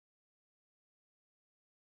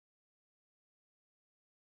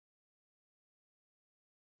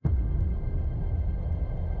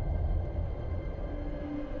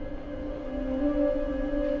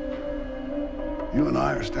You and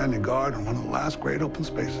I are standing guard in one of the last great open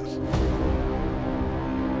spaces.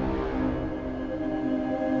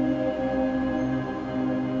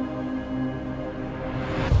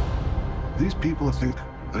 These people think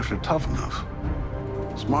that if they're tough enough,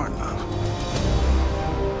 smart enough,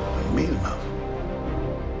 and mean enough,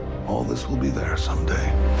 all this will be there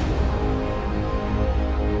someday.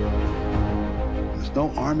 There's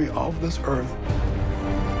no army of this earth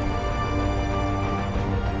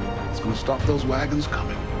that's going to stop those wagons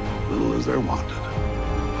coming, little as they're wanted.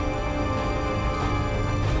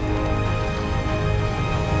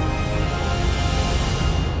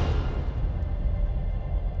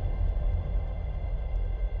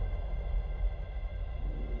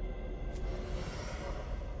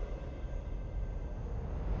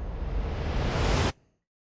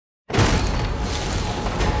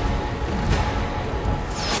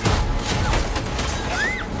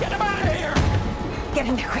 Get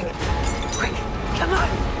in there, quick. Quick, come on.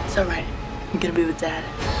 It's all right. I'm gonna be with Dad.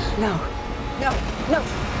 No, no, no.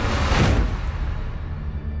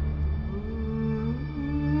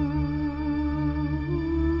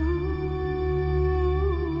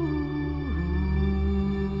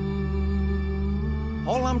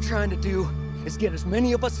 All I'm trying to do is get as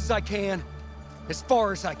many of us as I can, as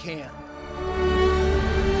far as I can.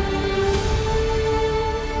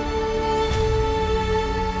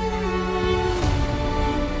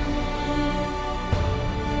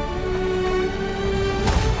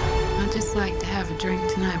 I'd just like to have a drink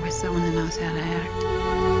tonight with someone that knows how to act.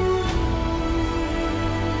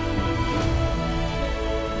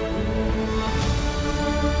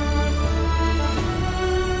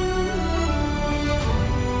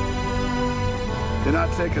 You're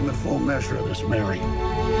not taking the full measure of this, Mary. I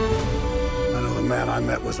know the man I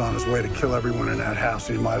met was on his way to kill everyone in that house.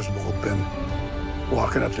 He might as well have been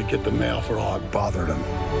walking up to get the mail for all it bothered him.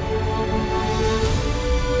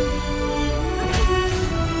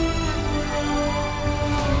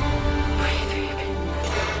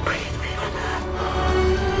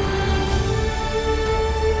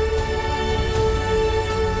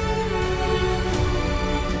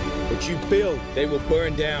 What you build, they will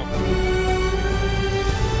burn down.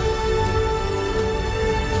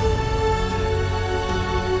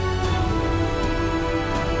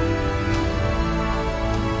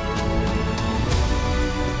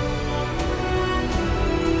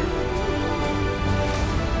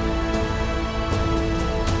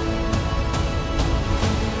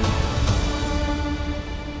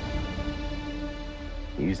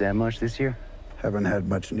 You use that much this year? Haven't had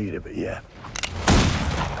much need of it yet.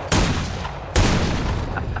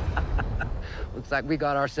 Looks like we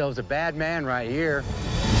got ourselves a bad man right here.